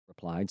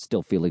replied,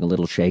 still feeling a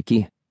little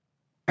shaky.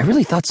 I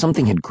really thought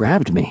something had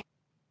grabbed me.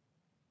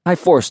 I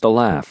forced a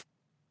laugh.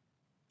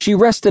 She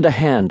rested a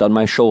hand on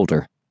my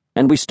shoulder,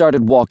 and we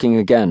started walking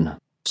again,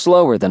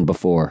 slower than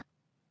before,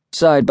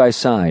 side by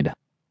side.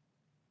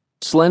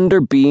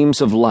 Slender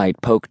beams of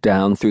light poked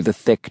down through the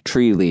thick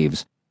tree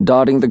leaves,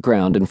 dotting the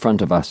ground in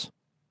front of us.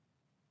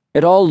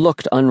 It all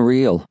looked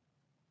unreal,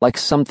 like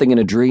something in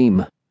a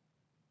dream.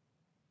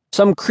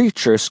 Some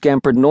creature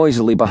scampered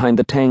noisily behind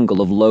the tangle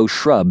of low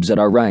shrubs at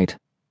our right.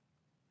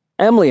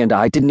 Emily and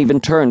I didn't even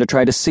turn to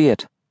try to see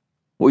it.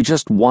 We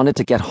just wanted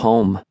to get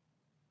home.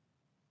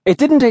 It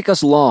didn't take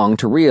us long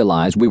to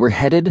realize we were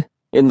headed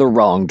in the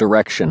wrong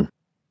direction.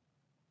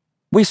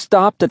 We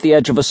stopped at the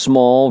edge of a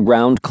small,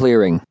 round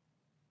clearing.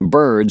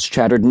 Birds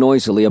chattered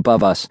noisily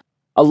above us.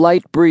 A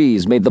light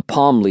breeze made the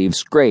palm leaves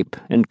scrape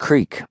and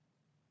creak.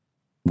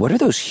 What are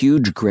those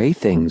huge gray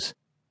things?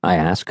 I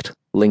asked,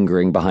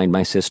 lingering behind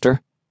my sister.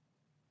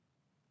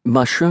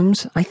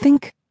 Mushrooms, I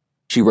think,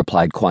 she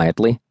replied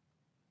quietly.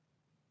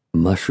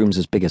 Mushrooms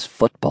as big as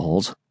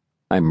footballs,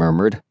 I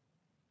murmured.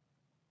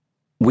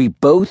 We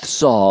both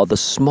saw the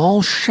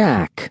small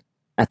shack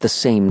at the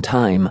same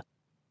time.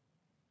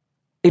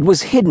 It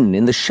was hidden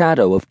in the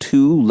shadow of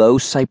two low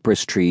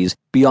cypress trees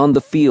beyond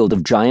the field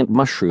of giant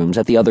mushrooms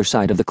at the other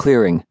side of the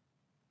clearing.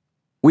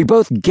 We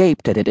both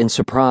gaped at it in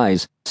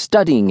surprise,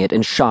 studying it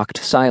in shocked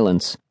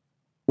silence.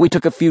 We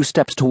took a few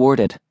steps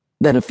toward it,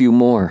 then a few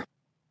more.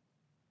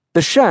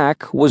 The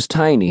shack was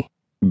tiny,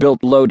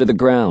 built low to the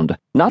ground,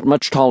 not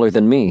much taller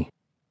than me.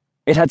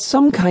 It had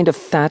some kind of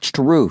thatched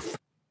roof,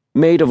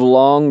 made of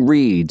long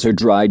reeds or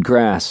dried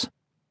grass.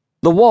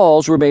 The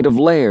walls were made of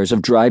layers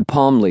of dried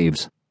palm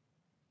leaves.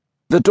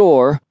 The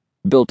door,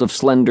 built of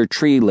slender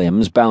tree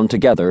limbs bound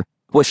together,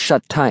 was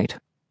shut tight.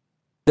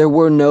 There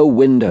were no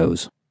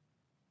windows.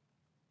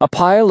 A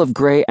pile of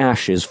gray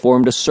ashes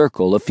formed a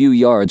circle a few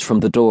yards from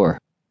the door.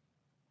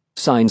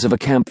 Signs of a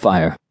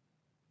campfire.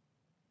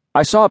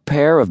 I saw a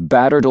pair of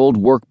battered old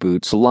work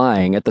boots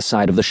lying at the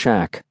side of the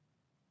shack.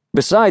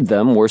 Beside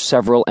them were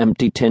several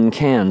empty tin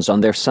cans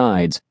on their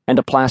sides and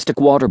a plastic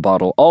water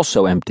bottle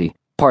also empty,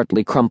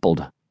 partly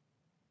crumpled.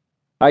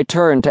 I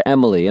turned to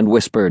Emily and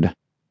whispered,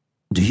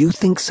 "Do you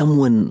think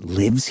someone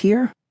lives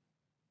here?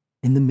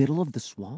 In the middle of the swamp?"